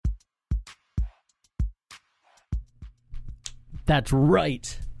That's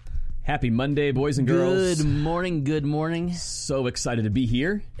right. Happy Monday, boys and girls. Good morning, good morning. So excited to be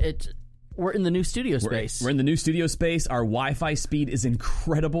here. We're in the new studio space. We're in the new studio space. Our Wi-Fi speed is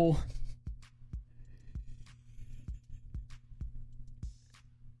incredible.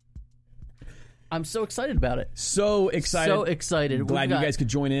 I'm so excited about it. So excited. So excited. Glad you guys could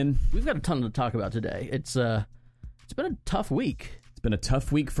join in. We've got a ton to talk about today. It's been a tough week. It's been a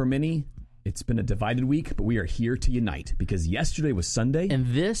tough week for many. It's been a divided week, but we are here to unite because yesterday was Sunday. And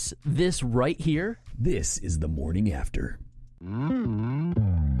this right here. This is the morning after.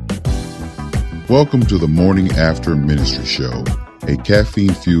 Welcome to the Morning After Ministry Show, a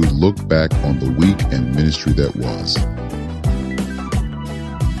caffeine-fueled look back on the week and ministry that was.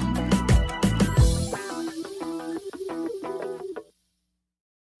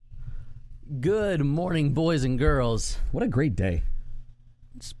 Good morning, boys and girls. What a great day.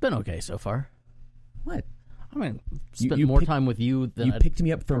 It's been okay so far. What? I mean, spent more time with you than you picked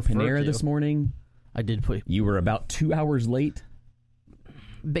me up from Panera this morning. I did. You were about 2 hours late.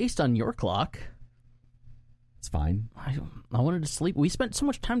 Based on your clock. It's fine. I wanted to sleep. We spent so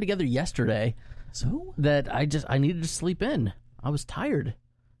much time together yesterday so that I needed to sleep in. I was tired.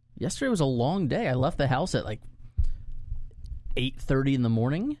 Yesterday was a long day. I left the house at like 8:30 in the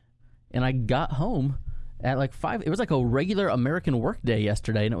morning, and I got home at like 5. It was like a regular American work day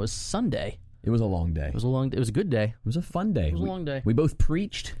yesterday, and it was Sunday. It was a long day. It was a good day. It was a fun day. It was a long day. We both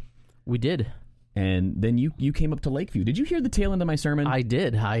preached. We did. And then you came up to Lakeview. Did you hear the tail end of my sermon? I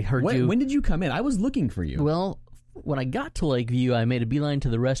did. I heard you. When did you come in? I was looking for you. Well, when I got to Lakeview, I made a beeline to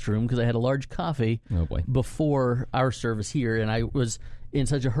the restroom because I had a large coffee before our service here, and I was in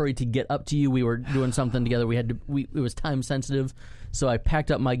such a hurry to get up to you. We were doing something together. It was time sensitive, so I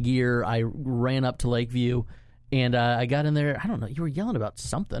packed up my gear. I ran up to Lakeview, and I got in there. I don't know. You were yelling about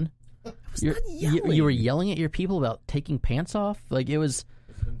something. I was not yelling. You were yelling at your people about taking pants off. Like it was.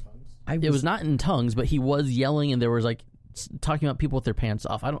 It was not in tongues, but he was yelling, and there was like talking about people with their pants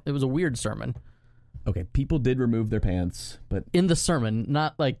off. It was a weird sermon. Okay, people did remove their pants, but in the sermon,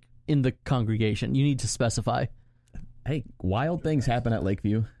 not like in the congregation. You need to specify. Hey, wild things happen at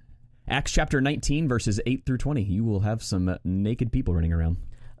Lakeview. Acts chapter 19, verses 8 through 20. You will have some naked people running around.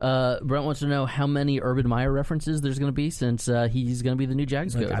 Brent wants to know how many Urban Meyer references there's going to be since he's going to be the new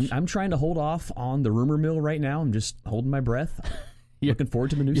Jags coach. I'm trying to hold off on the rumor mill right now. I'm just holding my breath. Looking forward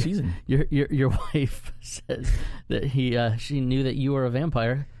to the new season. Your wife says that she knew that you were a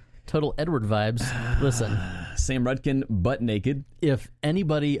vampire. Total Edward vibes. Listen, Sam Rudkin butt naked. If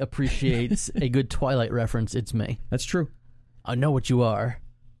anybody appreciates a good Twilight reference, it's me. That's true. I know what you are.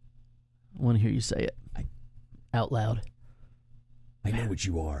 I want to hear you say it out loud. I know what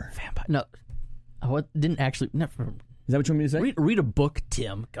you are. Vampire. No, I didn't actually. Never. Is that what you want me to say? Read a book,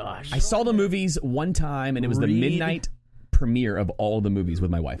 Tim. Gosh, I saw the movies one time, and it was the midnight premiere of all the movies with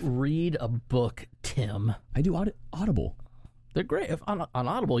my wife. Read a book, Tim. I do Audible. They're great. If on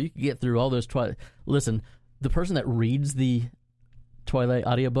Audible, you can get through all those Twilight. Listen, the person that reads the Twilight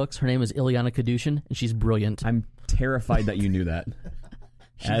audiobooks, her name is Ileana Kadushin, and she's brilliant. I'm terrified that you knew that.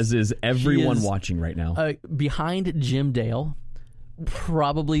 As is everyone watching right now. Behind Jim Dale,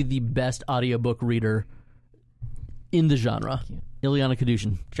 probably the best audiobook reader in the genre. Ileana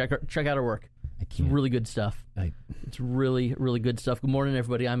Kadushin. Check out her work. It's really good stuff. It's really, really good stuff. Good morning,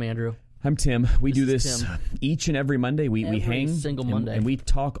 everybody. I'm Andrew. I'm Tim. We do this each and every Monday. We hang single Monday, and we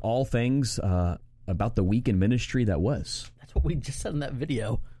talk all things about the week in ministry that was. That's what we just said in that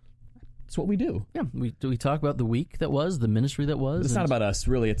video. That's what we do. Yeah, we talk about the week that was, the ministry that was. But it's not about us,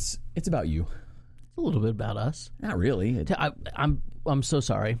 really. It's about you. It's a little bit about us. Not really. I'm so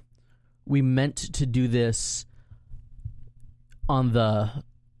sorry. We meant to do this on the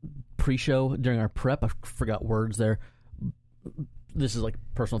pre-show during our prep. I forgot words there. This is like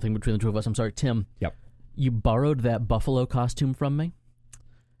a personal thing between the two of us. I'm sorry, Tim. Yep. You borrowed that buffalo costume from me,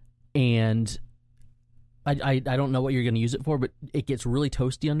 and I don't know what you're going to use it for, but it gets really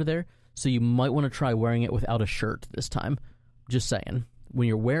toasty under there, so you might want to try wearing it without a shirt this time. Just saying. When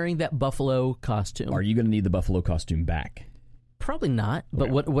you're wearing that buffalo costume... Are you going to need the buffalo costume back? Probably not,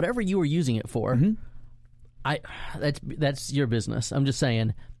 but whatever you were using it for, that's your business. I'm just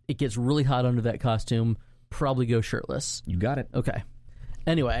saying, it gets really hot under that costume. Probably go shirtless. You got it. Okay.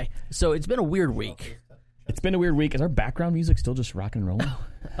 Anyway, so it's been a weird week. It's been a weird week. Is our background music still just rock and roll?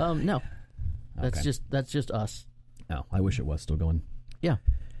 No. That's Okay. that's just us. Oh, I wish it was still going. Yeah.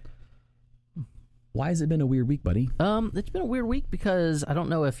 Why has it been a weird week, buddy? It's been a weird week because I don't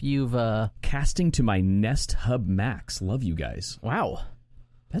know if you've casting to my Nest Hub Max. Love you guys. Wow.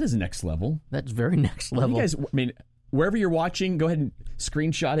 That is next level. That's very next level. You guys, I mean, wherever you're watching, go ahead and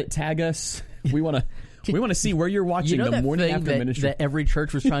screenshot it, tag us. We want We want to see where you're watching the morning after ministry. That every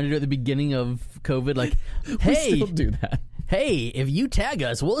church was trying to do at the beginning of COVID. Like, hey, we still do that. Hey, if you tag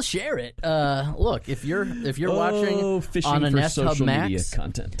us, we'll share it. Look, if you're watching fishing on a for Nest Hub social Max media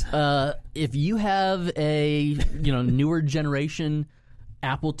content, if you have a newer generation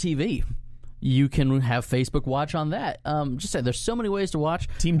Apple TV, you can have Facebook Watch on that. Just say there's so many ways to watch.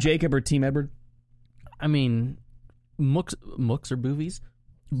 Team Jacob or Team Edward? I mean, mooks or movies?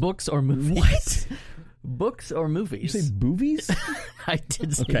 Books or movies? What? Books or movies? You say boovies? I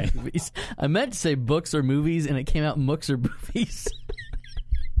did say movies. I meant to say books or movies, and it came out mooks or boovies.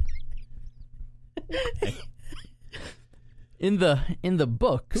 In the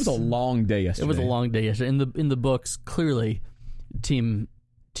books, it was a long day yesterday. It was a long day yesterday. In the books, clearly, Team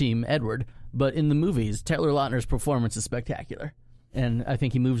Edward, but in the movies, Taylor Lautner's performance is spectacular, and I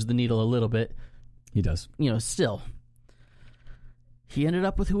think he moves the needle a little bit. He does. Still, he ended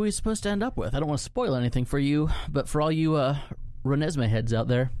up with who he's supposed to end up with. I don't want to spoil anything for you, but for all you Renesmee heads out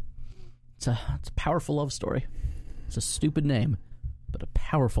there, it's a powerful love story. It's a stupid name, but a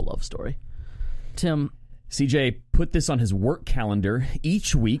powerful love story. Tim, CJ put this on his work calendar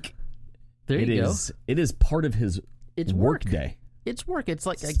each week. There you go. It is part of his work day. It's work. It's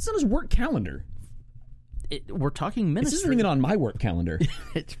like it's on his work calendar. We're talking ministry. This isn't even on my work calendar.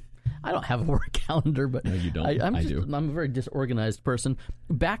 I don't have a work calendar, but no, you don't. I do. I'm a very disorganized person.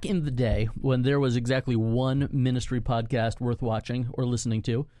 Back in the day, when there was exactly one ministry podcast worth watching or listening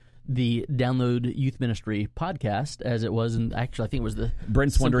to, the Download Youth Ministry podcast, as it was, and actually I think it was the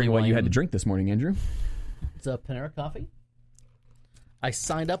Brent's wondering what you had to drink this morning, Andrew. It's a Panera coffee. I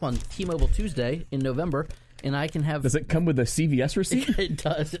signed up on T-Mobile Tuesday in November, and I can have... Does it come with a CVS receipt? It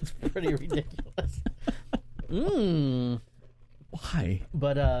does. It's pretty ridiculous. Why?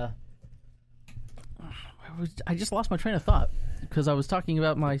 But, I just lost my train of thought because I was talking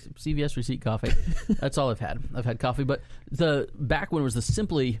about my CVS receipt coffee. That's all I've had. I've had coffee, but back when it was the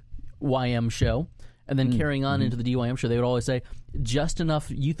Simply YM show, and then carrying on into the DYM show, they would always say, just enough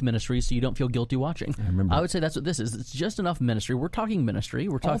youth ministry so you don't feel guilty watching. I remember. I would say that's what this is. It's just enough ministry. We're talking ministry.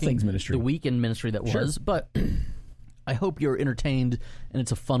 We're talking all things ministry. The weekend ministry that was, but I hope you're entertained, and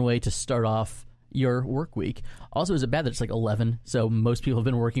it's a fun way to start off your work week. Also, is it bad that it's like 11, so most people have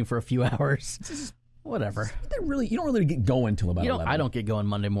been working for a few hours? Whatever. You don't really get going until about 11. I don't get going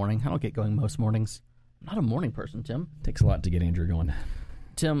Monday morning. I don't get going most mornings. I'm not a morning person, Tim. Takes a lot to get Andrew going.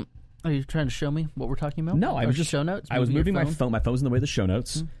 Tim, are you trying to show me what we're talking about? No, I was just show notes. I was moving my phone. My phone's in the way of the show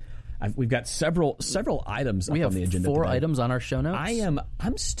notes. We've got several items up on the agenda. We have 4 today. items on our show notes.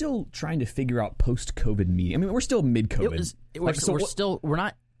 I'm still trying to figure out post-COVID meeting. I mean, we're still mid-COVID.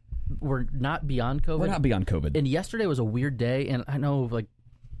 We're not beyond COVID. We're not beyond COVID. And yesterday was a weird day, and I know, like,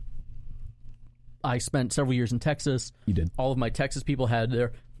 I spent several years in Texas. You did. All of my Texas people had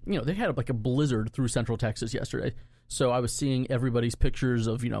they had like a blizzard through central Texas yesterday. So I was seeing everybody's pictures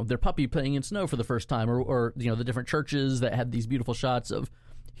of, their puppy playing in snow for the first time, or the different churches that had these beautiful shots of,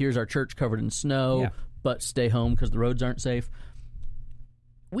 here's our church covered in snow, but stay home because the roads aren't safe.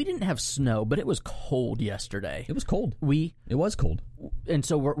 We didn't have snow, but it was cold yesterday. It was cold. It was cold. And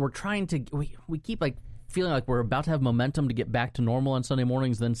so we're trying to, we keep like feeling like we're about to have momentum to get back to normal on Sunday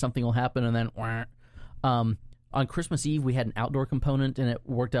mornings, then something will happen, and then on Christmas Eve we had an outdoor component, and it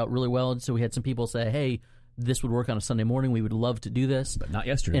worked out really well. And so we had some people say, hey, this would work on a Sunday morning. We would love to do this. But not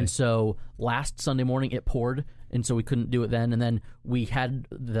yesterday. And so last Sunday morning it poured, and so we couldn't do it then. And then we had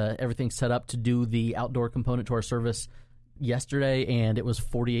everything set up to do the outdoor component to our service yesterday, and it was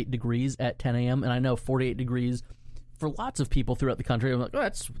 48 degrees at 10 a.m. And I know 48 degrees for lots of people throughout the country. I'm like, oh,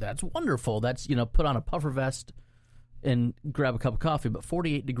 that's wonderful. That's, put on a puffer vest and grab a cup of coffee. But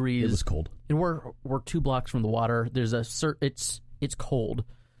 48 degrees. It was cold. And we're 2 blocks from the water. There's it's cold.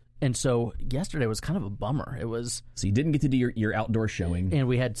 And so yesterday was kind of a bummer. It was. So you didn't get to do your outdoor showing. And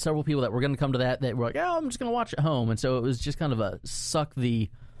we had several people that were going to come to that were like, oh, I'm just going to watch at home. And so it was just kind of a suck the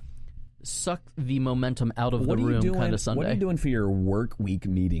momentum out of the room kind of Sunday. What are you doing for your work week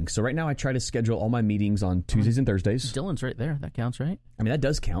meeting? So right now I try to schedule all my meetings on Tuesdays and Thursdays. Dylan's right there. That counts, right? I mean, that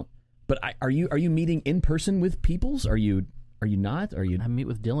does count. But are you meeting in person with peoples? Are you not? Are you? I meet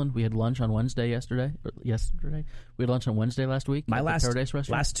with Dylan. We had lunch on Wednesday yesterday. We had lunch on Wednesday last week. My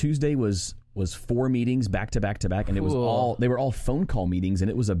last Tuesday was 4 meetings back to back to back, and it was they were all phone call meetings, and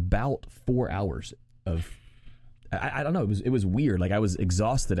it was about 4 hours of. I don't know. It was weird. Like I was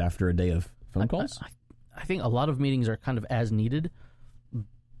exhausted after a day of phone calls. I think a lot of meetings are kind of as needed,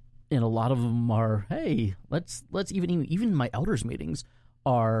 and a lot of them are, hey, let's even my elders meetings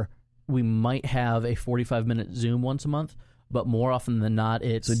are. We might have a 45-minute Zoom once a month, but more often than not,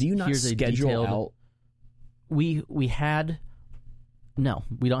 it's. So do you not schedule out? We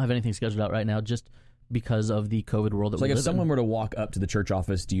don't have anything scheduled out right now. Just because of the COVID world that we live in. live If someone were to walk up to the church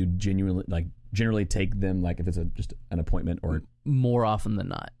office, do you generally take them, like if it's just an appointment, or more often than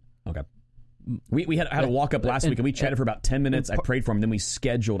not? Okay. We had a walk up last week, and we chatted for about 10 minutes. I prayed for him, then we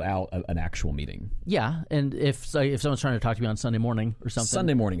scheduled out an actual meeting. Yeah, and if someone's trying to talk to me on Sunday morning or something,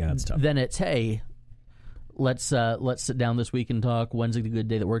 Sunday morning, that's tough. Then it's, hey, let's sit down this week and talk. When's a good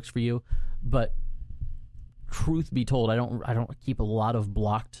day that works for you? But truth be told, I don't keep a lot of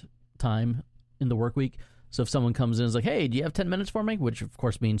blocked time in the work week. So if someone comes in and is like, hey, do you have 10 minutes for me? Which of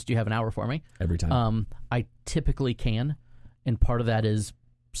course means, do you have an hour for me? Every time. I typically can, and part of that is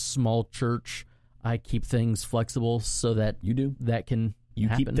small church. I keep things flexible so that that can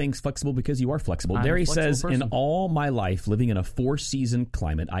happen. Keep things flexible because you are flexible. Derry says, person. In all my life living in a 4-season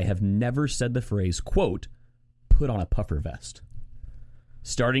climate, I have never said the phrase, quote, put on a puffer vest.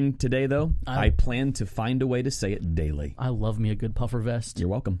 Starting today, though, I plan to find a way to say it daily. I love me a good puffer vest. You're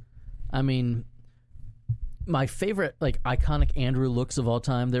welcome. I mean, my favorite iconic Andrew looks of all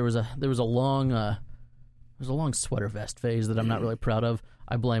time, there was a long sweater vest phase that I'm not really proud of.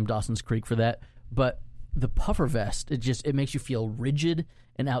 I blame Dawson's Creek for that. But the puffer vest, it makes you feel rigid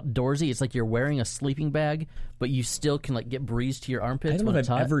and outdoorsy. It's like you're wearing a sleeping bag, but you still can get breeze to your armpits. I don't know if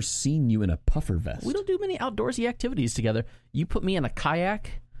I've ever seen you in a puffer vest. We don't do many outdoorsy activities together. You put me in a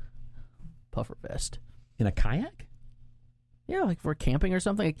kayak, puffer vest. In a kayak? Yeah, like for camping or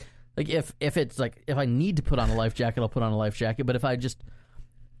something. Like if it's if I need to put on a life jacket, I'll put on a life jacket. But if I just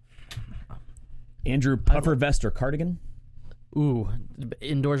Andrew, puffer vest or cardigan? Ooh,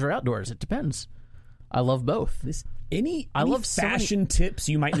 indoors or outdoors? It depends. I love both. Any fashion tips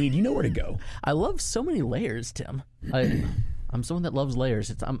you might need, you know where to go. I love so many layers, Tim. I'm someone that loves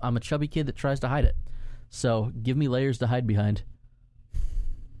layers. I'm a chubby kid that tries to hide it. So give me layers to hide behind.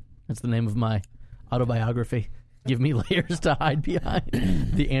 That's the name of my autobiography. Give me layers to hide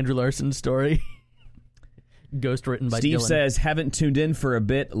behind. The Andrew Larson story. Ghost written by Steve Dylan. says, haven't tuned in for a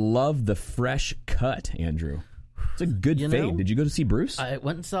bit. Love the fresh cut, Andrew. It's a good fade. Did you go to see Bruce? I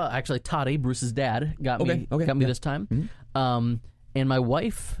went and saw, actually, Toddy, Bruce's dad, got me this time. Mm-hmm. And my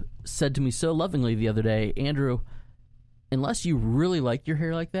wife said to me so lovingly the other day, Andrew, unless you really like your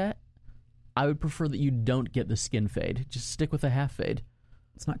hair like that, I would prefer that you don't get the skin fade. Just stick with a half fade.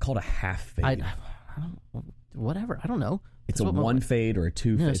 It's not called a half fade. I don't know. It's a one fade or a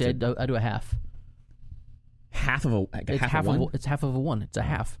two fade. See, I do a half. Half of a one? It's half of a one. It's a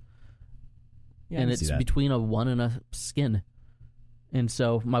half. Yeah, and it's between a one and a skin. And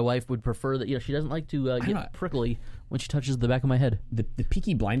so my wife would prefer that, she doesn't like to get prickly when she touches the back of my head. The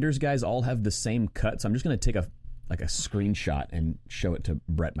Peaky Blinders guys all have the same cut, so I'm just going to take a screenshot and show it to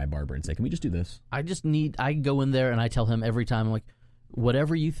Brett, my barber, and say, can we just do this? I go in there and I tell him every time, I'm like,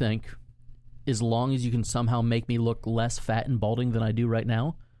 whatever you think, as long as you can somehow make me look less fat and balding than I do right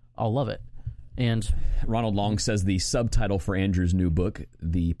now, I'll love it. And Ronald Long says the subtitle for Andrew's new book,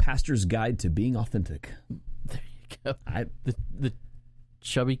 The Pastor's Guide to Being Authentic. There you go. The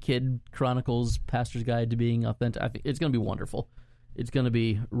Chubby Kid Chronicles, Pastor's Guide to Being Authentic. I think it's going to be wonderful. It's going to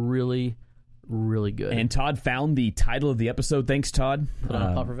be really, really good. And Todd found the title of the episode. Thanks, Todd. Put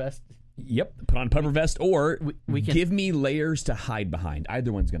on a puffer vest. Yep, put on a puffer vest, or we can give me layers to hide behind.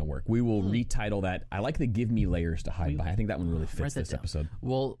 Either one's going to work. We will retitle that. I like the give me layers to hide behind. I think that one really fits this episode.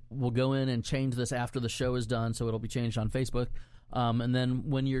 We'll go in and change this after the show is done, so it'll be changed on Facebook. And then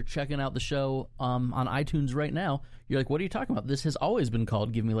when you're checking out the show on iTunes right now, you're like, what are you talking about? This has always been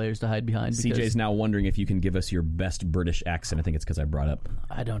called Give Me Layers to Hide Behind. CJ's now wondering if you can give us your best British accent. I think it's because I brought up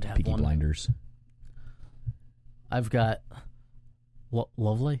I don't have Peaky one. Blinders. I've got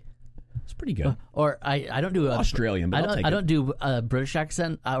lovely. It's pretty good. I don't do Australian, but I don't do a British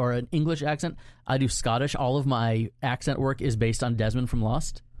accent or an English accent. I do Scottish. All of my accent work is based on Desmond from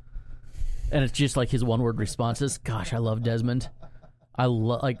Lost, and it's just like his one-word responses. Gosh, I love Desmond.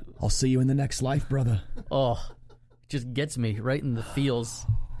 I'll see you in the next life, brother. Oh, it just gets me right in the feels.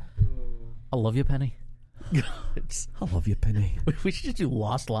 I love you, Penny. I love you, Penny. We should just do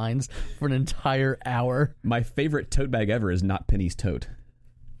Lost lines for an entire hour. My favorite tote bag ever is not Penny's tote.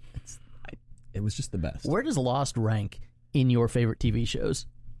 It was just the best. Where does Lost rank in your favorite TV shows?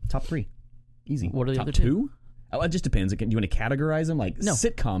 Top 3. Easy. What are the Top other 2? Oh, it just depends. Do you want to categorize them? Like, no.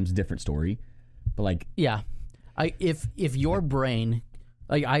 Sitcoms, different story. But like... Yeah. If your brain...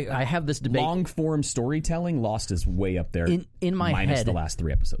 I have this debate. Long-form storytelling, Lost is way up there. In my head. Minus the last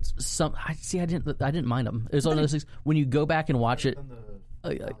 3 episodes. I didn't mind them. It was one of those things, when you go back and watch it...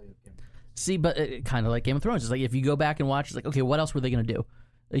 see, but kind of like Game of Thrones. It's like, if you go back and watch, it's like, okay, what else were they going to do?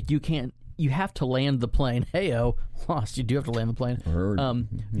 Like, you have to land the plane. Hey-oh, Lost, you do have to land the plane.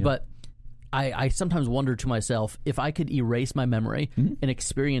 But I sometimes wonder to myself, if I could erase my memory and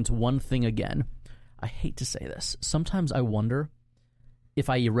experience one thing again, I hate to say this. Sometimes I wonder if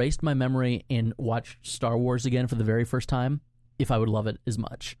I erased my memory and watched Star Wars again for the very first time, if I would love it as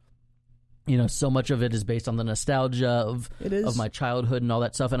much. You know, so much of it is based on the nostalgia of my childhood and all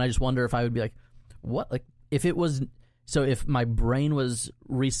that stuff, and I just wonder if I would be like, what? Like, if it was... So if my brain was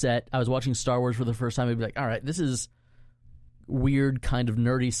reset, I was watching Star Wars for the first time, I'd be like, all right, this is weird, kind of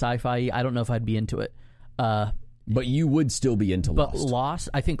nerdy sci-fi. I don't know if I'd be into it. But you would still be into Lost. But Lost,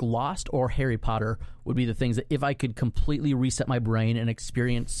 I think Lost or Harry Potter would be the things that if I could completely reset my brain and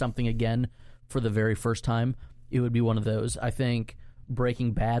experience something again for the very first time, it would be one of those. I think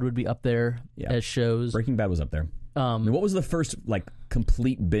Breaking Bad would be up there as shows. Breaking Bad was up there. What was the first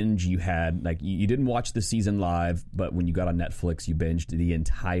complete binge you had? Like you didn't watch the season live, but when you got on Netflix, you binged the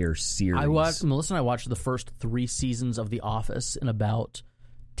entire series. Melissa and I watched the first 3 seasons of The Office in about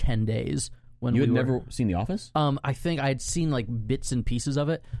 10 days. You had never seen The Office? I think I had seen bits and pieces of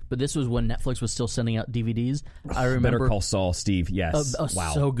it, but this was when Netflix was still sending out DVDs. I remember Better Call Saul, Steve. Yes.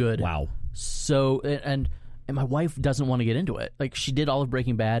 Wow. So good. Wow. So and my wife doesn't want to get into it. Like, she did all of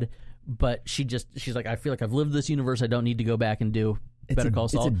Breaking Bad, but she's like, I feel like I've lived this universe. I don't need to go back and do Better Call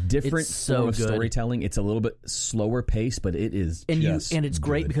Saul. It's a different form of storytelling. It's a little bit slower paced, but it is and it's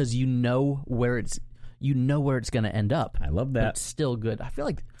great because you know where it's going to end up. I love that. But it's still good. I feel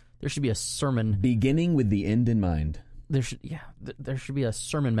like there should be a sermon beginning with the end in mind. There should be a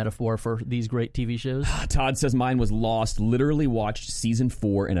sermon metaphor for these great TV shows. Todd says mine was Lost. Literally watched season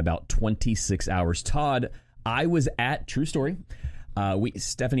 4 in about 26 hours. Todd, I was at true story.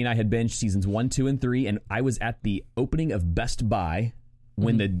 Stephanie and I had binged seasons 1, 2, and 3, and I was at the opening of Best Buy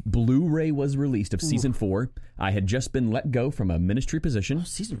when the Blu-ray was released of season 4. I had just been let go from a ministry position. Oh,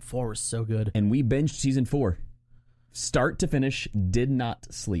 season 4 was so good, and we binged season 4. Start to finish, did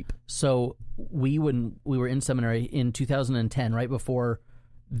not sleep. So when we were in seminary in 2010, right before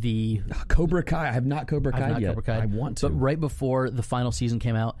the Cobra Kai. I have not Cobra Kai yet. Cobra Kai. I want to. But right before the final season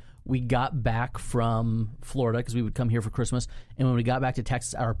came out, we got back from Florida because we would come here for Christmas. And when we got back to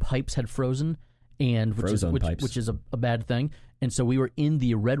Texas, our pipes had frozen, which is a bad thing. And so we were in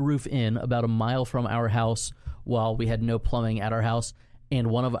the Red Roof Inn about a mile from our house while we had no plumbing at our house. And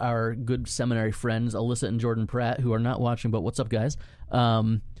one of our good seminary friends, Alyssa and Jordan Pratt, who are not watching, but what's up, guys?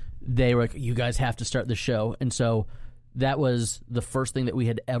 They were like, you guys have to start the show. And so that was the first thing that we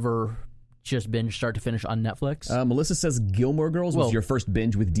had ever just binge start to finish on Netflix. Melissa says Gilmore Girls was your first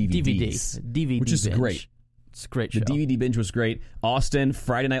binge with DVDs. DVD which is binge. Great. It's a great show. The DVD binge was great. Austin,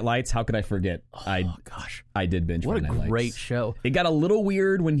 Friday Night Lights, how could I forget? Gosh. I did binge Friday Night Lights. What a great show. It got a little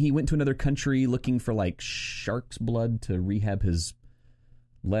weird when he went to another country looking for shark's blood to rehab his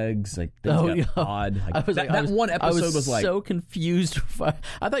legs. Things got odd. That one episode was so confused.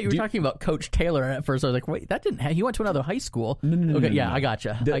 I thought you were talking about Coach Taylor at first. I was like, wait, that didn't happen. He went to another high school. No, okay, no. I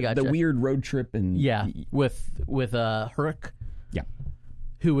gotcha. The weird road trip and with Herrick. Yeah.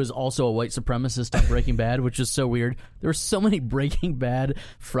 Who was also a white supremacist on Breaking Bad, which is so weird. There were so many Breaking Bad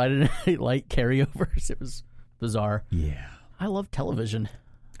Friday Night Light carryovers. It was bizarre. Yeah. I love television.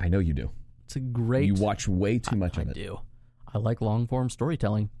 I know you do. It's a great... You watch way too much of it. I do. I like long-form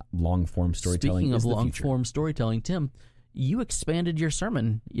storytelling. Long-form storytelling Speaking is of the long-form storytelling, Tim, you expanded your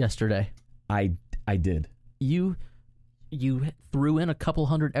sermon yesterday. I did. You threw in a couple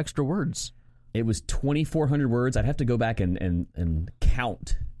hundred extra words. It was 2,400 words. I'd have to go back and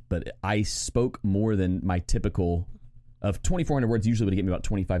count, but I spoke more than my typical of 2,400 words. Usually would get me about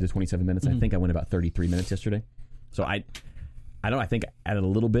 25 to 27 minutes. I think I went about 33 minutes yesterday. So I don't know. I think I added a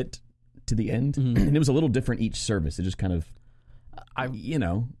little bit to the end, and it was a little different each service. It just kind of,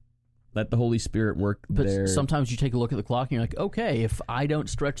 let the Holy Spirit work there. But sometimes you take a look at the clock and you're like, okay, if I don't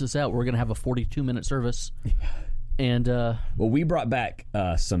stretch this out, we're going to have a 42-minute service. And we brought back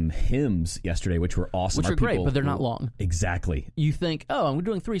some hymns yesterday, which were awesome. Which are great, but they're not long. Exactly. You think, I'm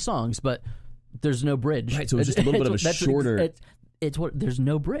doing 3 songs, but there's no bridge. Right, so it's just a little bit of a shorter... There's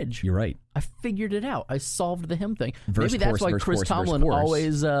no bridge. You're right. I figured it out. I solved the hymn thing. Maybe that's why Chris Tomlin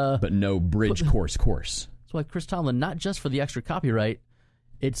always... but no bridge, course. That's why Chris Tomlin, not just for the extra copyright,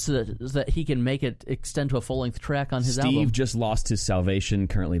 it's that he can make it extend to a full-length track on his album. Steve just lost his salvation,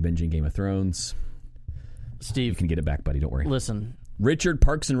 currently binging Game of Thrones. Steve, you can get it back, buddy. Don't worry. Listen, Richard,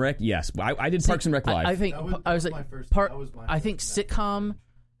 Parks and Rec. Yes, I did Parks and Rec live. I think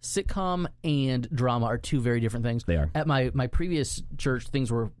sitcom and drama are 2 very different things. They are. At my previous church, things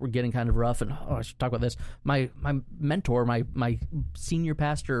were getting kind of rough, and I should talk about this. My mentor, my senior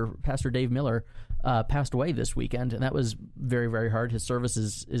pastor, Pastor Dave Miller, passed away this weekend, and that was very, very hard. His service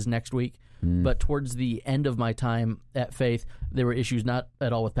is next week. But towards the end of my time at Faith, there were issues not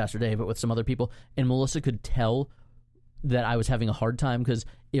at all with Pastor Dave, but with some other people. And Melissa could tell that I was having a hard time because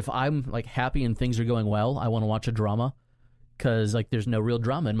if I'm like happy and things are going well, I want to watch a drama because like there's no real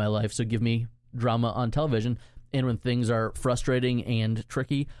drama in my life. So give me drama on television. And when things are frustrating and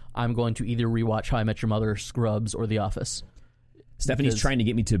tricky, I'm going to either rewatch How I Met Your Mother, Scrubs, or The Office. Stephanie's trying to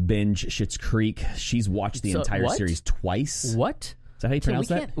get me to binge Schitt's Creek. She's watched the entire series twice. What? Is that how you pronounce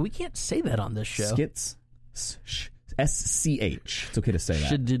that? We can't say that on this show. Skits. SCH. It's okay to say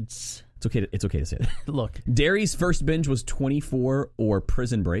that. It's okay to say that. Look, Derry's first binge was 24 or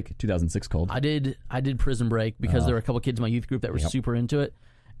Prison Break, 2006 called. I did Prison Break because there were a couple kids in my youth group that were super into it.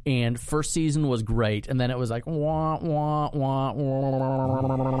 And first season was great, and then it was like wah wah wah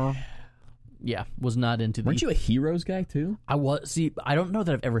wah. Yeah, was not into. Weren't you a Heroes guy too? I was. See, I don't know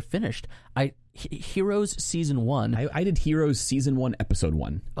that I've ever finished. Heroes season 1. I did Heroes season 1, episode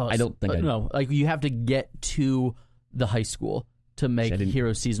 1. I don't think I did. No, like you have to get to the high school to make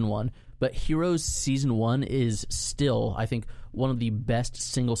Heroes season 1. But Heroes season 1 is still, I think, one of the best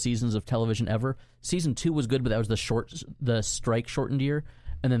single seasons of television ever. Season 2 was good, but that was the strike shortened year.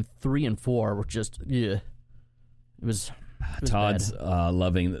 And then 3 and 4 were just, yeah. It was Todd's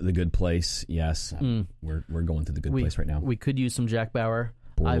loving The Good Place. Yes, we're going through The Good Place right now. We could use some Jack Bauer.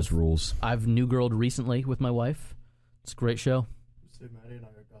 Bortles rules. I've new girled recently with my wife. It's a great show. So Maddie and I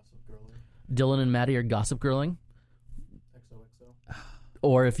are gossip girling. Dylan and Maddie are gossip girling. XOXO.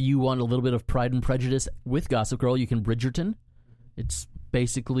 Or if you want a little bit of Pride and Prejudice with Gossip Girl, you can Bridgerton. It's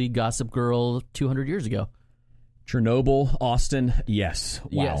basically Gossip Girl 200 years ago. Chernobyl, Austin, yes.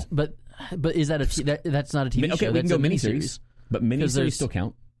 Wow. Yes, but is that that's not a TV show? Okay, we can That's go a miniseries. But miniseries still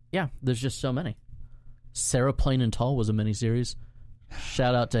count. Yeah, there's just so many. Sarah Plain and Tall was a miniseries.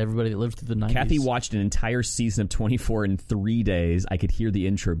 Shout out to everybody that lived through the 90s. Kathy watched an entire season of 24 in 3 days. I could hear the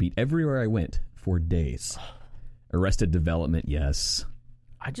intro beat everywhere I went for days. Arrested Development, yes.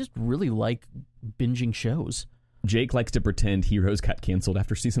 I just really like binging shows. Jake likes to pretend Heroes got canceled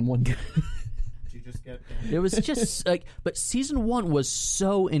after season 1. It was just like, but season 1 was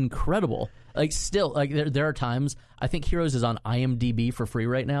so incredible. Like, still, like there are times. I think Heroes is on IMDb for free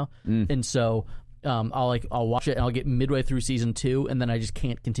right now, and so I'll watch it and I'll get midway through season 2, and then I just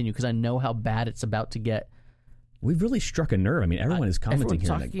can't continue because I know how bad it's about to get. We've really struck a nerve. I mean, everyone is commenting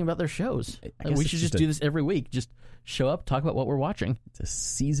here. Everyone's talking about their shows. We should just do this every week. Just show up, talk about what we're watching. It's a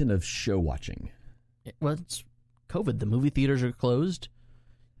season of show watching. Well, it's COVID. The movie theaters are closed.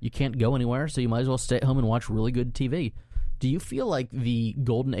 You can't go anywhere, so you might as well stay at home and watch really good TV. Do you feel like the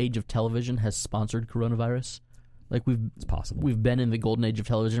golden age of television has sponsored coronavirus? Like it's possible. We've been in the golden age of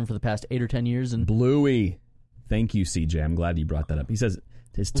television for the past 8 or 10 years. And Bluey. Thank you, CJ. I'm glad you brought that up. He says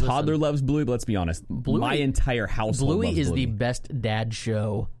his toddler loves Bluey, but let's be honest. My entire household Bluey loves is Bluey. the best dad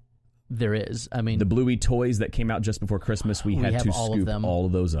show there is. I mean, the Bluey toys that came out just before Christmas, we had to scoop all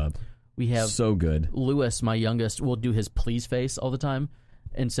of those up. We have so good. Lewis, my youngest, will do his please face all the time.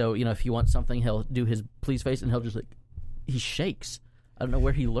 And so, if he wants something, he'll do his please face, and he'll just he shakes. I don't know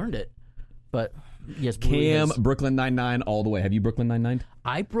where he learned it, but yes, Cam, Brooklyn Nine-Nine all the way. Have you Brooklyn Nine-Nine?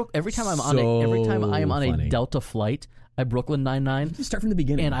 Every time I am on a Delta flight, I Brooklyn Nine-Nine. You start from the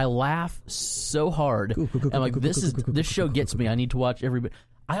beginning, and I laugh so hard. I'm like, this show gets me. I need to watch everybody.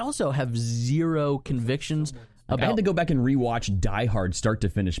 I also have zero convictions. I had to go back and rewatch Die Hard start to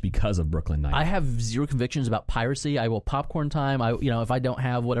finish because of Brooklyn Nine-Nine. I have zero convictions about piracy. I will popcorn time. If I don't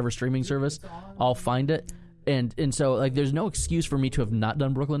have whatever streaming service, I'll find it. And so there's no excuse for me to have not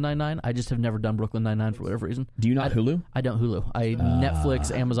done Brooklyn Nine-Nine. I just have never done Brooklyn Nine-Nine for whatever reason. Do you not Hulu? I don't Hulu. I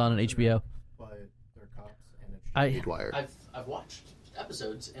Netflix, Amazon, and HBO. But they're cops and it's Dwyer. I've watched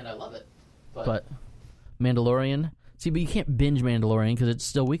episodes and I love it. But Mandalorian. See, but you can't binge Mandalorian because it's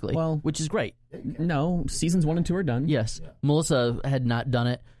still weekly, which is great. No, seasons 1 and 2 are done. Yes. Yeah. Melissa had not done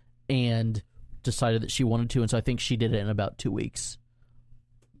it and decided that she wanted to, and so I think she did it in about 2 weeks.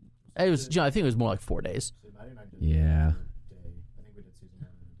 It was, I think it was more like 4 days. Yeah. I think we did season 1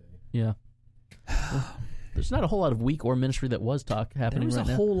 in a day. Yeah. There's not a whole lot of week or ministry that was happening right now. There's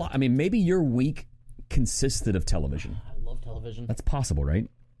a whole lot. I mean, maybe your week consisted of television. I love television. That's possible, right?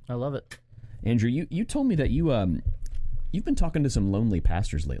 I love it. Andrew, you told me that you've been talking to some lonely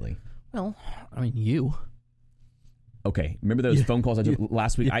pastors lately. Well, I mean, you. Okay, remember those phone calls I took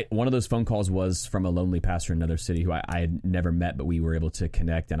last week? One of those phone calls was from a lonely pastor in another city who I had never met, but we were able to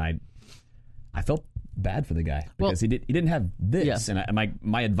connect, and I felt bad for the guy because he didn't have this, and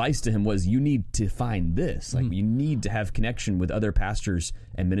my advice to him was, you need to find this. Like, you need to have connection with other pastors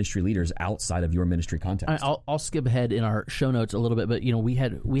and ministry leaders outside of your ministry context. I'll skip ahead in our show notes a little bit, but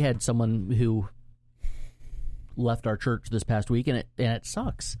we had someone who left our church this past week, and it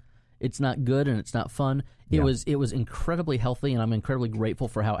sucks. It's not good and it's not fun. It was incredibly healthy, and I'm incredibly grateful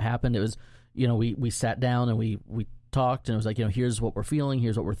for how it happened. It was, we sat down and we talked, and it was like, here's what we're feeling,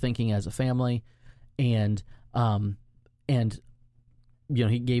 here's what we're thinking as a family, and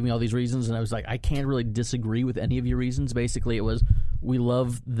he gave me all these reasons, and I was like, I can't really disagree with any of your reasons. Basically, it was, we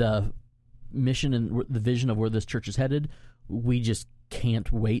love the mission and the vision of where this church is headed. We just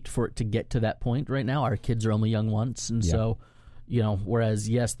can't wait for it to get to that point right now. Our kids are only young once, and so, whereas,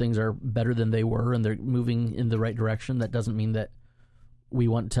 yes, things are better than they were, and they're moving in the right direction, that doesn't mean that we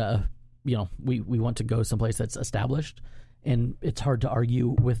want to, we want to go someplace that's established, and it's hard to argue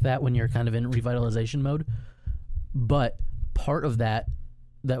with that when you're kind of in revitalization mode. But part of that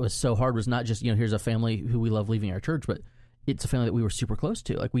was so hard was not just, here's a family who we love leaving our church, but it's a family that we were super close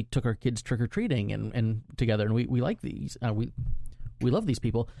to. Like, we took our kids trick-or-treating and together, and we like these. We love these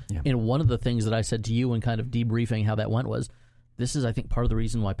people. Yeah. And one of the things that I said to you when kind of debriefing how that went was, this is, I think, part of the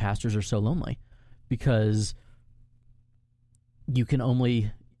reason why pastors are so lonely, because you can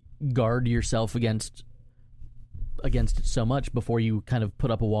only guard yourself against it so much before you kind of put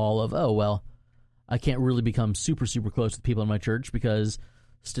up a wall of, oh, well, I can't really become super, super close to the people in my church because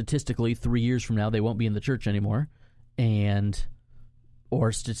statistically 3 years from now they won't be in the church anymore,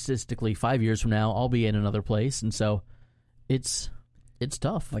 or statistically 5 years from now I'll be in another place, and so it's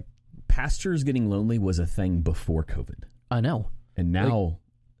tough. Like, pastors getting lonely was a thing before COVID. I know. And now,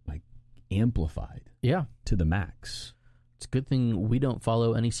 like amplified. Yeah. To the max. It's a good thing we don't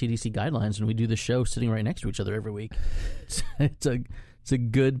follow any CDC guidelines when we do the show sitting right next to each other every week. It's a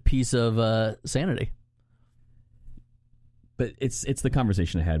good piece of sanity. But it's the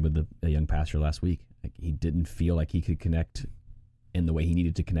conversation I had with a young pastor last week. Like, he didn't feel like he could connect in the way he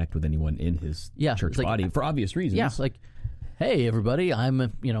needed to connect with anyone in his church body for obvious reasons. Yeah, like, hey, everybody, I'm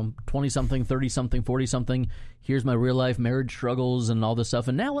 20-something, 30-something, 40-something. Here's my real-life marriage struggles and all this stuff,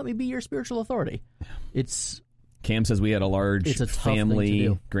 and now let me be your spiritual authority. Cam says we had a large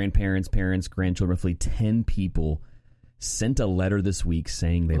family, grandparents, parents, grandchildren, roughly 10 people sent a letter this week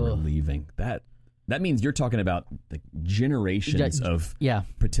saying they were leaving. That means you're talking about the generations of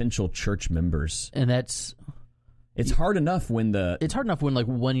potential church members. And it's hard enough when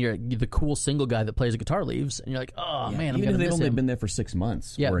when you're the cool single guy that plays a guitar leaves, and you're like, oh man, I'm even gonna if they've miss only him. been there for 6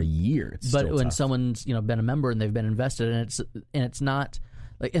 months or a year. It's but still when tough. someone's been a member and they've been invested, and it's not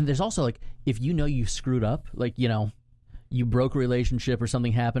like, and there's also like, if you screwed up, like you broke a relationship or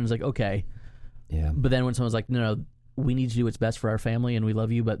something happened, it's like, okay, yeah. But then when someone's like, no, we need to do what's best for our family, and we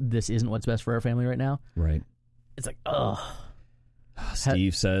love you, but this isn't what's best for our family right now. Right. It's like, ugh.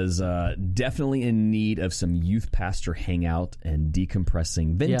 Steve says, definitely in need of some youth pastor hangout and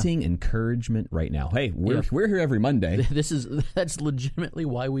decompressing, venting, encouragement right now. Hey, we're here every Monday. That's legitimately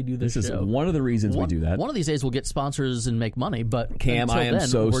why we do this show. This is one of the reasons we do that. One of these days we'll get sponsors and make money, but Cam, I am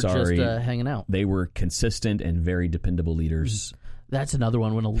so sorry. We're just hanging out. They were consistent and very dependable leaders. That's another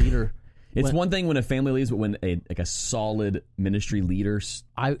one when a leader... It's one thing when a family leaves, but when a solid ministry leader has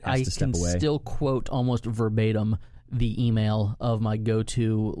to step away. I can still quote almost verbatim the email of my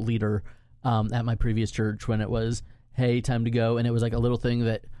go-to leader at my previous church when it was, hey, time to go. And it was like a little thing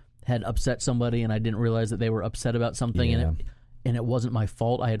that had upset somebody, and I didn't realize that they were upset about something. Yeah. And it wasn't my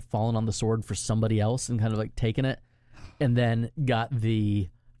fault. I had fallen on the sword for somebody else and kind of like taken it, and then got the,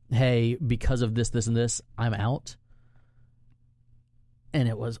 hey, because of this, this, and this, I'm out. And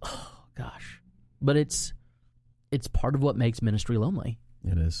it was... gosh, but it's part of what makes ministry lonely.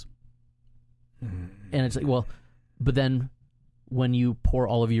 It is. And it's like, well, but then when you pour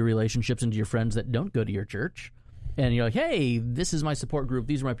all of your relationships into your friends that don't go to your church, and you're like, hey, this is my support group,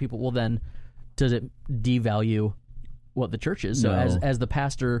 these are my people, well, then does it devalue what the church is? So as the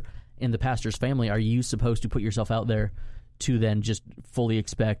pastor in the pastor's family, are you supposed to put yourself out there to then just fully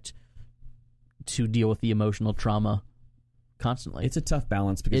expect to deal with the emotional trauma constantly? It's a tough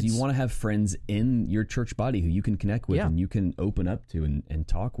balance because you want to have friends in your church body who you can connect with and you can open up to and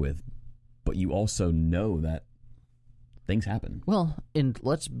talk with, but you also know that things happen. Well, and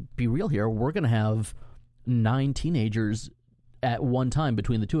let's be real here. We're going to have 9 teenagers at one time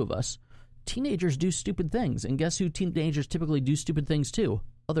between the two of us. Teenagers do stupid things, and guess who teenagers typically do stupid things to?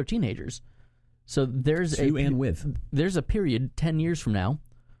 Other teenagers. So there's a period 10 years from now,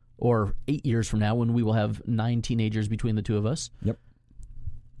 or 8 years from now, when we will have 9 teenagers between the two of us. Yep.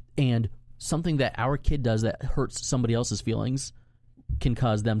 And something that our kid does that hurts somebody else's feelings can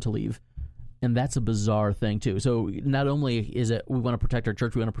cause them to leave. And that's a bizarre thing, too. So not only is it we want to protect our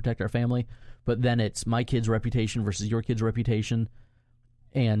church, we want to protect our family, but then it's my kid's reputation versus your kid's reputation.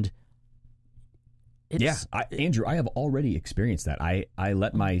 And Andrew, I have already experienced that. I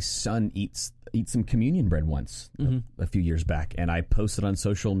let my son eat some communion bread once a few years back, and I posted on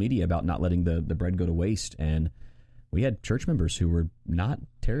social media about not letting the bread go to waste, and we had church members who were not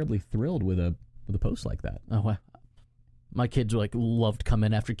terribly thrilled with a post like that. Oh, wow. My kids loved to come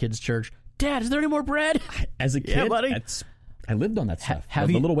in after kids' church. Dad, is there any more bread? As a kid, yeah, buddy. I lived on that stuff. Have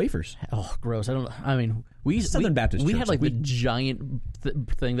the little wafers. Oh, gross! Southern Baptist we Church, had the giant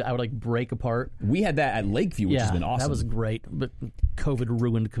thing that I would break apart. We had that at Lakeview, which has been awesome. That was great, but COVID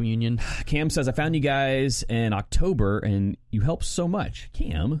ruined communion. Cam says, I found you guys in October, and you helped so much.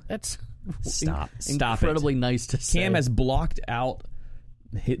 Cam, that's stop incredibly nice to say. Cam has blocked out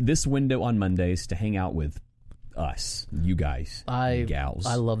this window on Mondays to hang out with us, you guys, gals.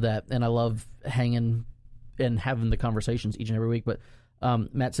 I love that, and I love hanging and having the conversations each and every week. But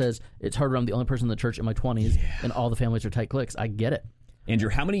Matt says, it's harder. I'm the only person in the church in my 20s, and all the families are tight cliques. I get it.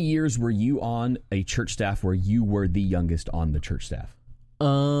 Andrew, how many years were you on a church staff where you were the youngest on the church staff?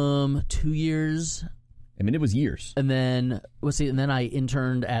 2 years. I mean, it was years. And then, and then I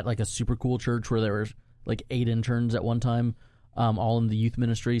interned at a super cool church where there were 8 interns at one time, all in the youth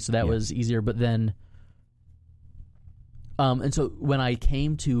ministry. So that was easier. But then, and so when I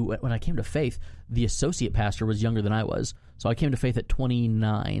came to Faith, the associate pastor was younger than I was. So I came to Faith at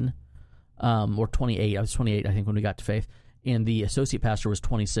 29, or 28. I was 28, I think, when we got to Faith. And the associate pastor was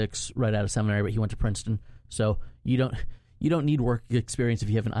 26, right out of seminary, but he went to Princeton. So you don't need work experience if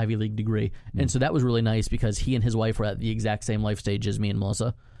you have an Ivy League degree. Mm-hmm. And so that was really nice because he and his wife were at the exact same life stage as me and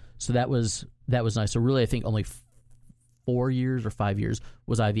Melissa. So that was nice. So really, I think only 4 years or 5 years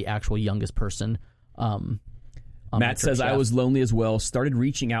was I the actual youngest person. Matt says, I was lonely as well, started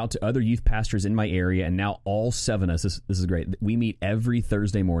reaching out to other youth pastors in my area, and now all 7 of us, this is great, we meet every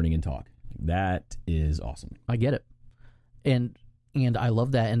Thursday morning and talk. That is awesome. I get it. And I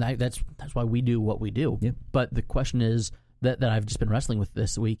love that, and that's why we do what we do. Yep. But the question is that I've just been wrestling with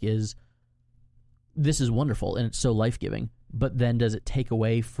this week is, this is wonderful, and it's so life-giving, but then does it take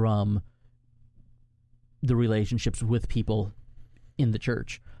away from the relationships with people in the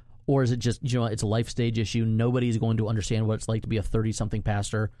church? Or is it just, it's a life stage issue. Nobody's going to understand what it's like to be a 30-something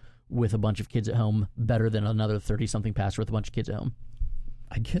pastor with a bunch of kids at home better than another 30-something pastor with a bunch of kids at home.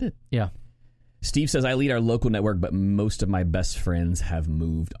 I get it. Yeah. Steve says, I lead our local network, but most of my best friends have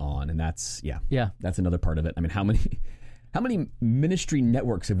moved on. And that's another part of it. I mean, how many ministry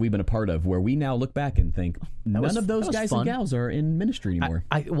networks have we been a part of where we now look back and think none of those guys and gals are in ministry anymore?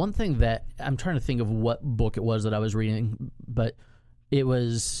 One thing that I'm trying to think of what book it was that I was reading, but It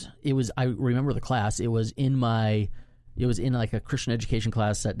was. I remember the class. It was in a Christian education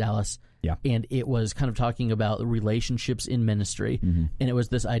class at Dallas. Yeah. And it was kind of talking about relationships in ministry. Mm-hmm. And it was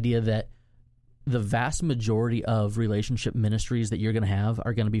this idea that the vast majority of relationship ministries that you're going to have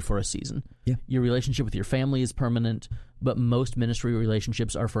are going to be for a season. Yeah. Your relationship with your family is permanent, but most ministry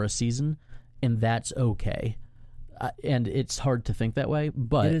relationships are for a season, and that's okay. And it's hard to think that way,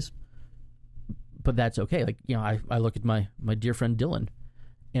 but it is. But that's okay. I look at my dear friend Dylan,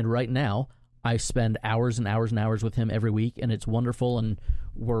 and right now I spend hours and hours and hours with him every week, and it's wonderful, and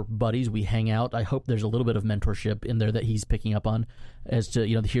we're buddies. We hang out. I hope there's a little bit of mentorship in there that he's picking up on as to,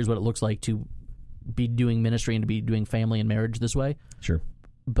 here's what it looks like to be doing ministry and to be doing family and marriage this way. Sure.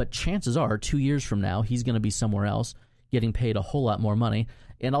 But chances are 2 years from now, he's going to be somewhere else getting paid a whole lot more money,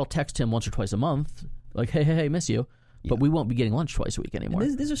 and I'll text him once or twice a month, like, hey, miss you. But we won't be getting lunch twice a week anymore.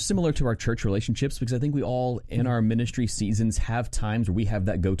 These are similar to our church relationships because I think we all, in our ministry seasons, have times where we have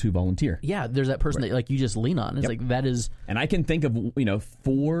that go-to volunteer. Yeah, there's that person that you just lean on. It's that is... And I can think of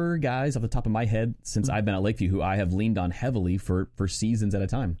 4 guys off the top of my head since I've been at Lakeview who I have leaned on heavily for seasons at a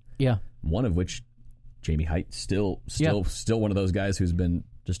time. Yeah. One of which, Jamie Height, still one of those guys who's been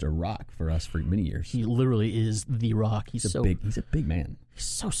just a rock for us for many years. He literally is the rock. He's a big man. He's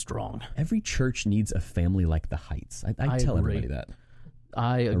so strong. Every church needs a family like the Heights. I tell everybody that.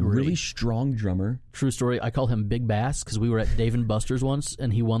 I agree. A really strong drummer. True story. I call him Big Bass because we were at Dave & Buster's once,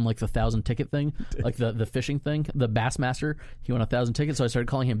 and he won the 1,000 ticket thing, like the fishing thing, the Bassmaster. He won 1,000 tickets, so I started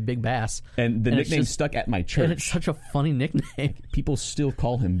calling him Big Bass. And the nickname stuck at my church. And it's such a funny nickname. People still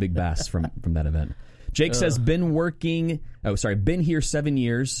call him Big Bass from that event. Jake says, been here 7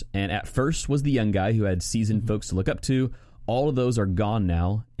 years, and at first was the young guy who had seasoned folks to look up to. All of those are gone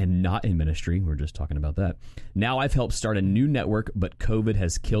now and not in ministry. We're just talking about that. Now I've helped start a new network, but COVID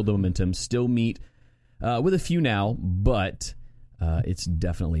has killed the momentum. Still meet with a few now, but it's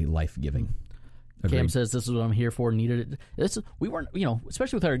definitely life-giving. Cam says, this is what I'm here for. Needed it. We weren't,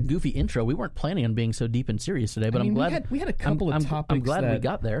 especially with our goofy intro, we weren't planning on being so deep and serious today. But I'm glad we had a couple of topics. I'm glad we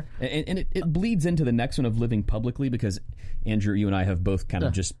got there, and it bleeds into the next one of living publicly because Andrew, you and I have both kind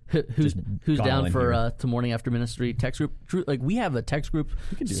of who's down for to morning after ministry text group. We have a text group.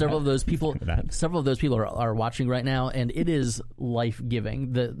 Several of those people are watching right now, and it is life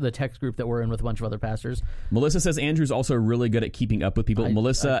giving. The text group that we're in with a bunch of other pastors. Melissa says Andrew's also really good at keeping up with people.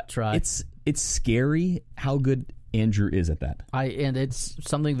 Melissa, I try. It's scary how good Andrew is at that. And it's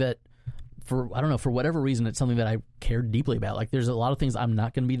something that, for whatever reason, it's something that I care deeply about. Like, there's a lot of things I'm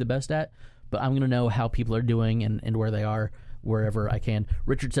not going to be the best at, but I'm going to know how people are doing and where they are wherever I can.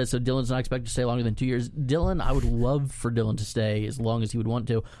 Richard says, so Dylan's not expected to stay longer than 2 years. Dylan, I would love for Dylan to stay as long as he would want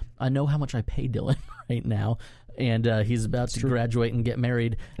to. I know how much I pay Dylan right now, and he's about to graduate and get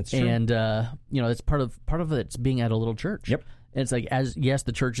married. That's true. And it's part of it's being at a little church. Yep. And it's like, yes,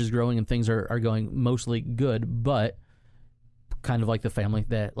 the church is growing and things are going mostly good, but kind of like the family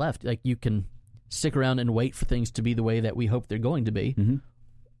that left. Like, you can stick around and wait for things to be the way that we hope they're going to be. Mm-hmm.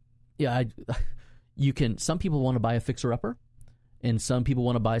 Yeah, you can. Some people want to buy a fixer-upper, and some people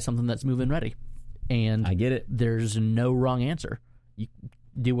want to buy something that's move-in ready. And I get it. There's no wrong answer. You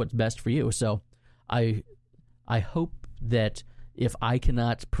do what's best for you. So I hope that if I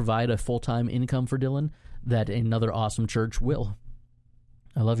cannot provide a full-time income for Dylan, that another awesome church will.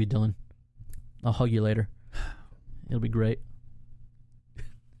 I love you, Dylan. I'll hug you later. It'll be great.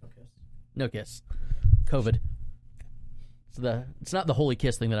 No kiss. COVID. It's not the holy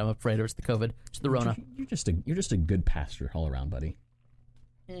kiss thing that I'm afraid of. It's the COVID. It's the Rona. You're just a good pastor all around, buddy.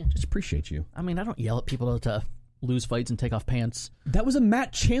 Just appreciate you. I mean, I don't yell at people to lose fights and take off pants. That was a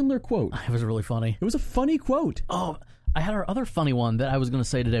Matt Chandler quote. It was really funny. It was a funny quote. Oh, I had our other funny one that I was going to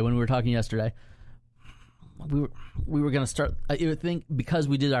say today when we were talking yesterday. We were going to start. I think because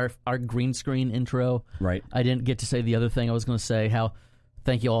we did our green screen intro. Right. I didn't get to say the other thing. I was going to say how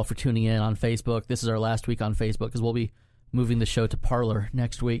thank you all for tuning in on Facebook. This is our last week on Facebook because we'll be moving the show to Parler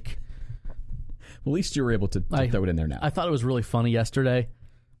next week. Well, at least you were able to throw it in there now. I thought it was really funny yesterday.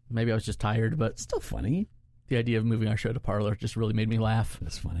 Maybe I was just tired, but still funny. The idea of moving our show to Parler just really made me laugh.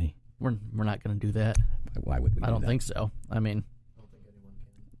 That's funny. We're not going to do that. Why would we? I don't think so. I mean, I don't think anyone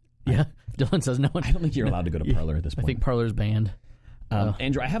can. Yeah, Dylan says no one. I don't think you're allowed to go to Parler at this point. I think Parler's banned.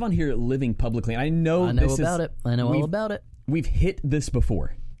 Andrew, I have on here living publicly. I know about it. I know all about it. We've hit this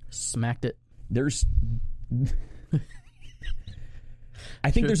before. Smacked it. There's.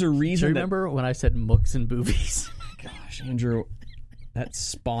 I think there's a reason. Do you remember when I said mooks and boobies? Gosh, Andrew, that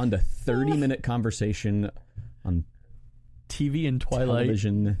spawned a 30-minute conversation on TV and Twilight,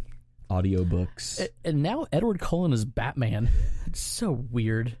 television, audiobooks, and now Edward Cullen is Batman. It's so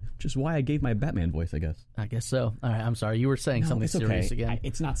weird. Which is why I gave my Batman voice, I guess. I guess so. All right, I'm sorry. You were saying something serious again.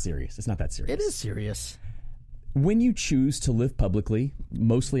 It's not serious. It's not that serious. It is serious. When you choose to live publicly,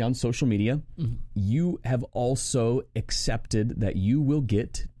 mostly on social media, you have also accepted that you will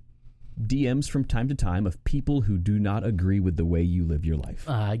get DMs from time to time of people who do not agree with the way you live your life.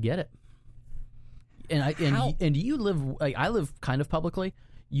 I get it. And you live. I live kind of publicly.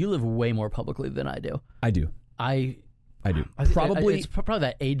 You live way more publicly than I do. I do. I do. It's probably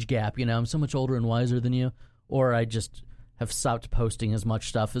that age gap. You know, I'm so much older and wiser than you, or I just have stopped posting as much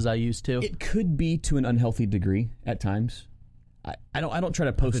stuff as I used to. It could be to an unhealthy degree at times. I don't try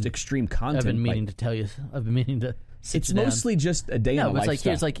to post extreme content. I've been meaning to tell you. I've been meaning to. It's mostly just a day in the life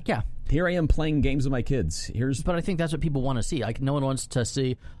stuff. It's like yeah. Here I am playing games with my kids. But I think that's what people want to see. Like, no one wants to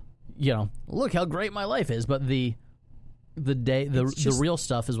see, look how great my life is. But the real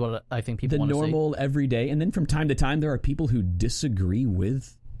stuff is what I think people want to see. The normal everyday, and then from time to time there are people who disagree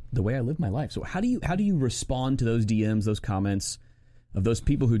with the way I live my life. So how do you respond to those DMs, those comments of those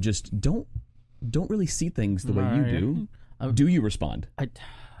people who just don't really see things the way you do? Do you respond?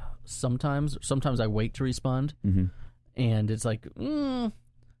 Sometimes I wait to respond, and it's like I'm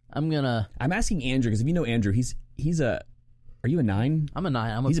asking Andrew because if you know Andrew, he's a. Are you a 9? I'm a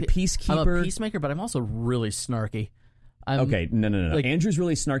 9. He's a peacekeeper. I'm a peacemaker, but I'm also really snarky. Okay, no. Like, Andrew's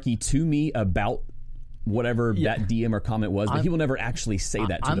really snarky to me about whatever that DM or comment was, but he will never actually say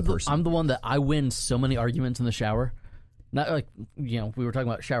that to the person. I'm the one that I win so many arguments in the shower. Not like, we were talking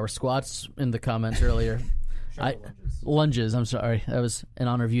about shower squats in the comments earlier. Lunges, I'm sorry. That was in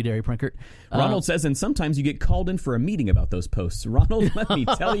honor of you, Derry Prinkert. Ronald says, and sometimes you get called in for a meeting about those posts. Ronald, let me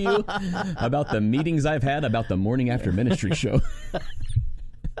tell you about the meetings I've had about the Morning After Ministry show.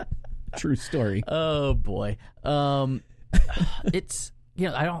 True story. Oh, boy. It's,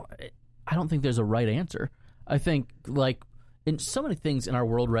 I don't think there's a right answer. I think, like, in so many things in our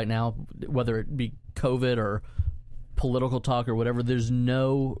world right now, whether it be COVID or political talk or whatever, there's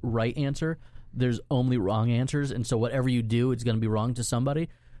no right answer. There's only wrong answers, and so whatever you do, it's going to be wrong to somebody.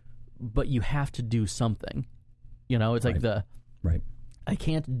 But you have to do something. It's like I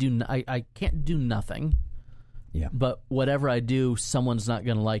can't do nothing. Yeah. But whatever I do, someone's not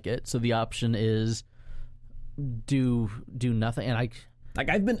going to like it. So the option is do nothing. And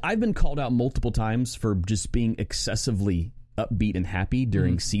I've been called out multiple times for just being excessively upbeat and happy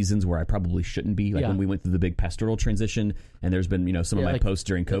during seasons where I probably shouldn't be. Like when we went through the big pastoral transition, and there's been some of my posts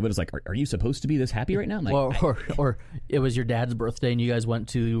during COVID. It's like, are you supposed to be this happy right now? Like, or it was your dad's birthday and you guys went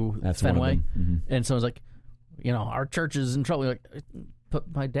to Fenway, and someone's like, our church is in trouble. Like,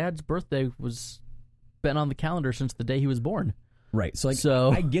 but my dad's birthday was been on the calendar since the day he was born. Right.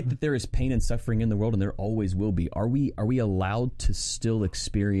 So I get that there is pain and suffering in the world, and there always will be. Are we allowed to still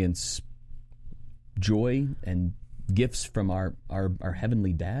experience joy and gifts from our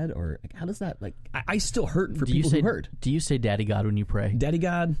heavenly dad? Or how does that, I still hurt for people who hurt. Do you say Daddy God when you pray? Daddy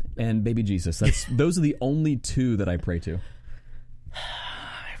God and Baby Jesus. Those are the only two that I pray to.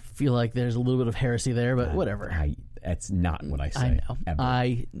 I feel like there's a little bit of heresy there, but whatever. That's not what I say. I know. Ever.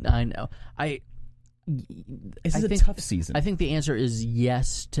 I know. This is a tough season. I think the answer is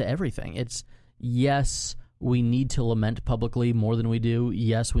yes to everything. It's yes, we need to lament publicly more than we do.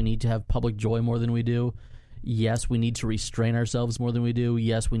 Yes, we need to have public joy more than we do. Yes, we need to restrain ourselves more than we do.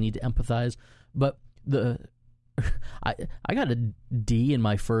 Yes, we need to empathize. But I got a D in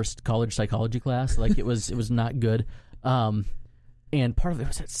my first college psychology class. Like it was not good. And part of it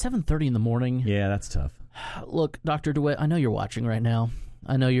was at 7:30 in the morning. Yeah, that's tough. Look, Dr. DeWitt, I know you're watching right now.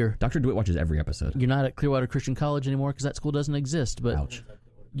 I know Dr. DeWitt watches every episode. You're not at Clearwater Christian College anymore because that school doesn't exist. But Ouch.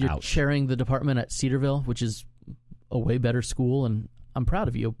 You're chairing the department at Cedarville, which is a way better school, and I'm proud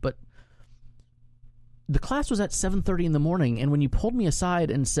of you. But the class was at 7:30 in the morning, and when you pulled me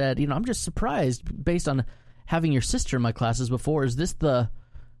aside and said, I'm just surprised based on having your sister in my classes before. Is this the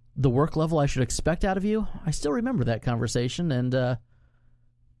work level I should expect out of you? I still remember that conversation, and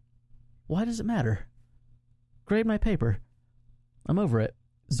why does it matter? Grade my paper. I'm over it.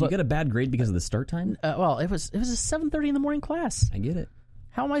 So you got a bad grade because of the start time? Well, it was a 7:30 in the morning class. I get it.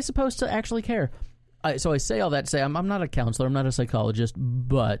 How am I supposed to actually care? So I say all that to say I'm not a counselor, I'm not a psychologist,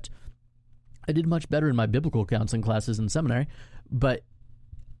 but I did much better in my biblical counseling classes in seminary. But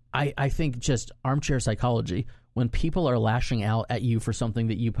I think just armchair psychology, when people are lashing out at you for something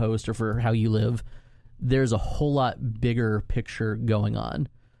that you post or for how you live, there's a whole lot bigger picture going on.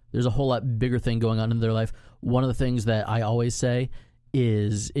 There's a whole lot bigger thing going on in their life. One of the things that I always say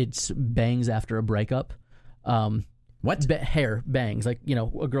is it's bangs after a breakup. What? Hair bangs. Like,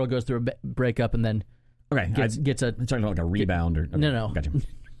 a girl goes through a breakup and then gets a... I'm talking about like a rebound or... Okay, no. Gotcha.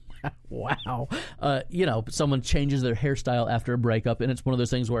 Wow. Someone changes their hairstyle after a breakup, and it's one of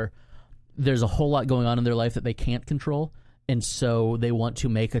those things where there's a whole lot going on in their life that they can't control, and so they want to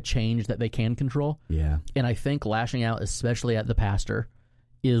make a change that they can control. Yeah. And I think lashing out, especially at the pastor,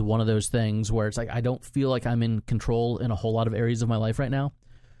 is one of those things where it's like I don't feel like I'm in control in a whole lot of areas of my life right now.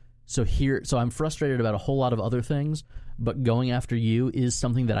 So I'm frustrated about a whole lot of other things, but going after you is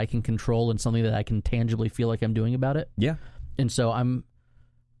something that I can control and something that I can tangibly feel like I'm doing about it. Yeah. And so I'm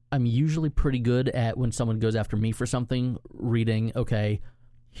usually pretty good at when someone goes after me for something, reading, okay,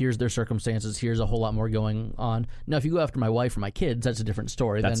 here's their circumstances, here's a whole lot more going on. Now, if you go after my wife or my kids, that's a different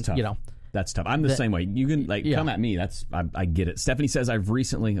story. That's tough. That's tough. I'm the same way. You can come at me. I get it. Stephanie says I've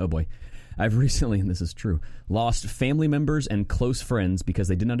recently, and this is true, lost family members and close friends because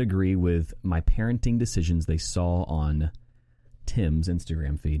they did not agree with my parenting decisions they saw on Tim's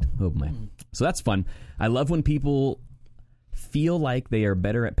Instagram feed. Oh man. So that's fun. I love when people feel like they are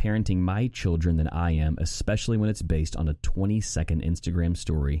better at parenting my children than I am, especially when it's based on a 20-second Instagram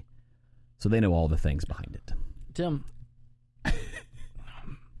story, so they know all the things behind it. Tim,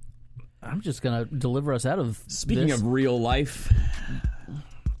 I'm just going to deliver us out of Speaking this. of real life,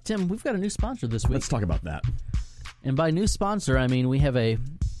 Tim, we've got a new sponsor this week. Let's talk about that. And by new sponsor, I mean we have a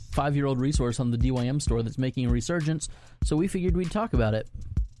 5-year-old resource on the DYM store that's making a resurgence, so we figured we'd talk about it.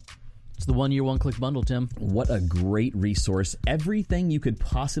 It's the 1-year, 1-click bundle, Tim. What a great resource. Everything you could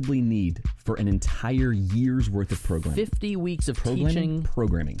possibly need for an entire year's worth of programming. 50 weeks of teaching.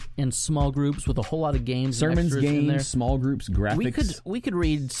 Programming. In small groups with a whole lot of games. Sermons, and games, in there. Small groups, graphics. We could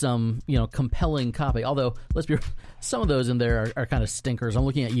read some, compelling copy. Although, let's be real, some of those in there are kind of stinkers. I'm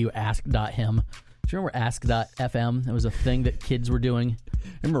looking at you, ask.him. Do you remember ask.fm? That was a thing that kids were doing. I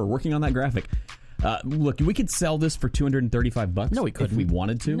remember working on that graphic. Look, we could sell this for $235. No, we couldn't. If we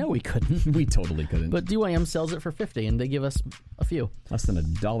wanted to. No, we couldn't. We totally couldn't. But DYM sells it for $50, and they give us a few. Less than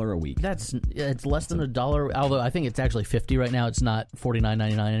 $1 a week. It's less than $1. Although I think it's actually $50 right now. It's not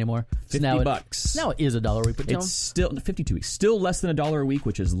 $49.99 anymore. $50. Now it is $1 a week. But it's still 52 weeks. Still less than $1 a week,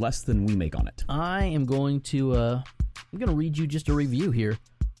 which is less than we make on it. I am going to. I'm going to read you just a review here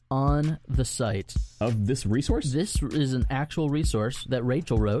on the site of this resource. This is an actual resource that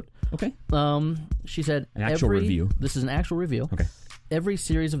Rachel wrote. Okay. She said an actual review. This is an actual review. Okay. Every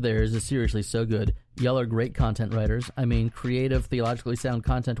series of theirs is seriously so good. Y'all are great content writers. I mean, creative, theologically sound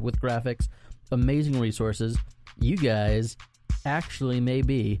content with graphics, amazing resources. you guys actually may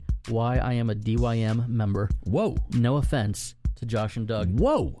be why I am a DYM member. Whoa. No offense to Josh and Doug.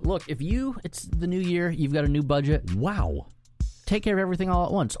 Whoa. Look, it's the new year, you've got a new budget. Wow. Take care of everything all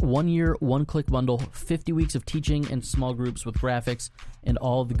at once. 1 year, one-click bundle, 50 weeks of teaching in small groups with graphics and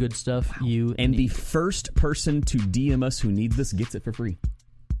all the good stuff you And need. the first person to DM us who needs this gets it for free.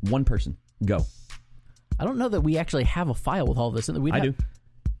 One person. Go. I don't know that we actually have a file with all this. I do.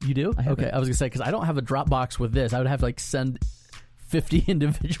 You do? I have okay, it. I was going to say, because I don't have a Dropbox with this. I would have to send 50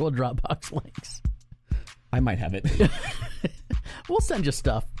 individual Dropbox links. I might have it. We'll send you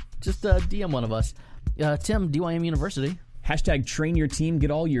stuff. Just DM one of us. Tim, DYM University. Hashtag train your team. Get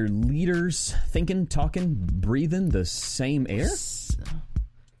all your leaders thinking, talking, breathing the same air.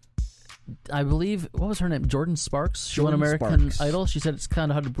 I believe, what was her name? Jordan Sparks? She won Jordan American Sparks. Idol. She said it's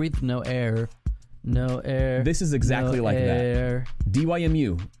kind of hard to breathe with no air. No air. This is exactly no like air, that.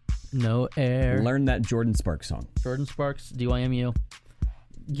 DYMU. No air. Learn that Jordan Sparks song. Jordan Sparks, DYMU.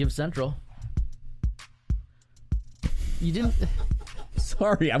 Give Central. You didn't...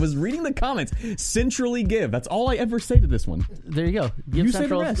 Sorry, I was reading the comments. Centrally give. That's all I ever say to this one. There you go. Give You say the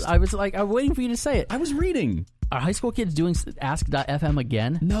Central. rest. I was waiting for you to say it. I was reading. Are high school kids doing Ask.fm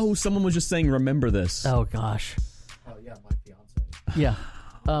again? No, someone was just saying, remember this. Oh, gosh. Oh yeah, my fiance. Yeah.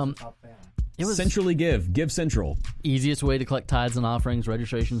 Top fan. It was Centrally give. Give Central. easiest way to collect tithes and offerings,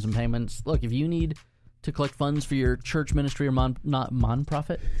 registrations and payments. Look, if you need to collect funds for your church ministry or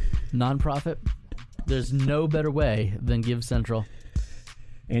nonprofit, there's no better way than Give Central.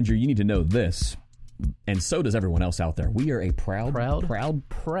 Andrew, you need to know this, and so does everyone else out there. We are a proud part of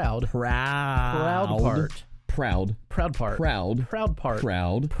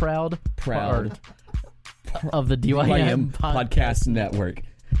the DYM Podcast Network.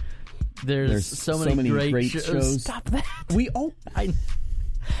 There's so many great shows. Stop that.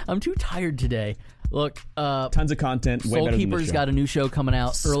 I'm too tired today. Look, tons of content. Way Soul better than this Keeper's show. got a new show coming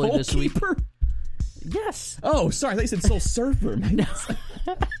out early this week. Keeper? Yes. Oh, sorry. They said Soul Surfer.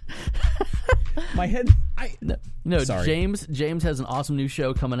 My head. No, sorry. James has an awesome new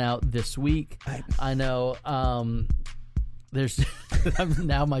show coming out this week. I know. There's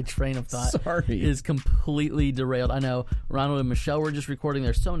now my train of thought is completely derailed. I know Ronald and Michelle were just recording.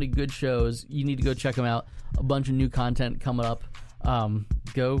 There's so many good shows. You need to go check them out. A bunch of new content coming up.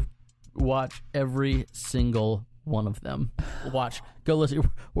 Go watch every single one of them. Go listen.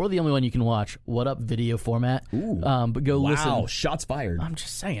 We're the only one you can watch. What Up video format. Ooh. But go listen. Wow, shots fired. I'm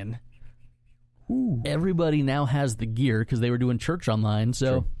just saying. Ooh. Everybody now has the gear because they were doing church online,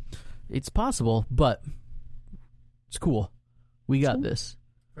 so it's possible, but it's cool. We got this.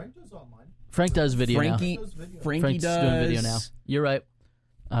 Frank does online. Frank does video now. Frankie's doing video now. You're right.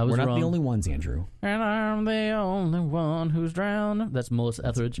 I was We're not wrong. the only ones, Andrew. And I'm the only one who's drowned. That's Melissa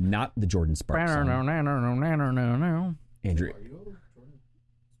Etheridge. Not the Jordan Sparks song. Andrew. Are you a Jordan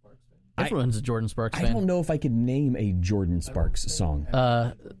Sparks fan? Everyone's a Jordan Sparks fan. I don't know if I could name a Jordan Sparks song.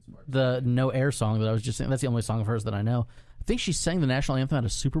 The No Air song that I was just saying, that's the only song of hers that I know. I think she sang the national anthem at a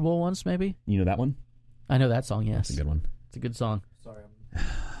Super Bowl once, maybe. You know that one? I know that song, yes. That's a good one. It's a good song. Sorry,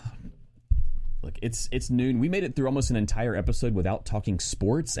 Look, it's noon. We made it through almost an entire episode without talking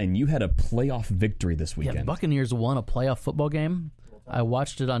sports, and you had a playoff victory this weekend. Yeah, Buccaneers won a playoff football game. I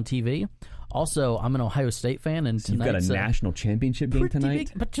watched it on TV. Also, I'm an Ohio State fan, and You've got a national championship game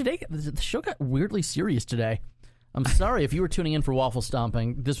tonight. But today, the show got weirdly serious today. I'm sorry if you were tuning in for Waffle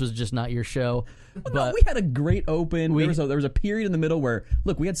Stomping. This was just not your show. But no, we had a great open. There was a period in the middle where,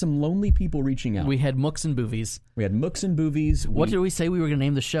 look, we had some lonely people reaching out. We had Mooks and Boovies. We had Mooks and Boovies. What did we say we were going to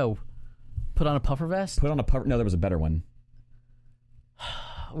name the show? Put on a puffer vest? Put on a puffer. No, there was a better one.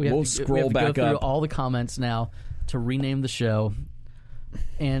 We'll scroll back go through up. all the comments now to rename the show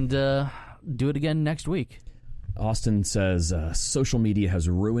and do it again next week. Austin says social media has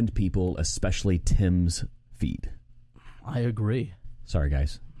ruined people, especially Tim's feed. I agree. Sorry,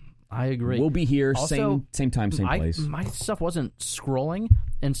 guys. I agree. We'll be here, Also, same time, same place. My stuff wasn't scrolling,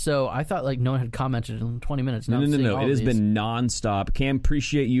 and so I thought no one had commented in 20 minutes. Now No. It has been nonstop. Cam,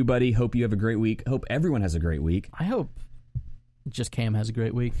 appreciate you, buddy. Hope you have a great week. Hope everyone has a great week. I hope just Cam has a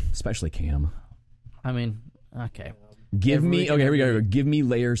great week. Especially Cam. I mean, okay. Here we go. Give me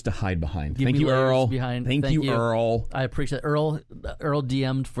layers to hide behind. Thank you, Earl. Thank you, Earl. I appreciate it. Earl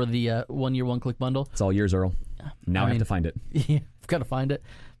DM'd for the 1 year 1 click bundle. It's all yours, Earl. Now I have to find it. Yeah, I've got to find it.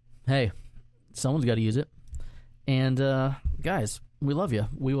 Hey, someone's got to use it. And guys, we love you.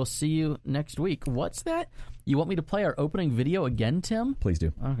 We will see you next week. What's that? You want me to play our opening video again, Tim? Please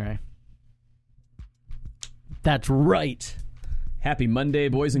do. Okay. That's right. Happy Monday,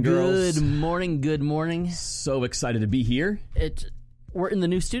 boys and girls. Good morning. So excited to be here. We're in the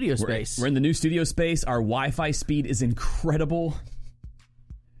new studio space. We're in the new studio space. Our Wi-Fi speed is incredible.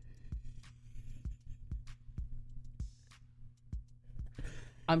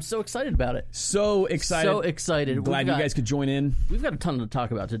 I'm so excited about it. So excited. So excited. Glad you guys could join in. We've got a ton to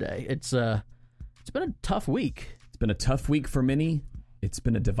talk about today. It's been a tough week. It's been a tough week for many. It's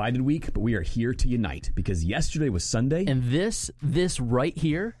been a divided week, but we are here to unite because yesterday was Sunday. And this right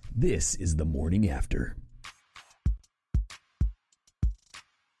here. This is the morning after.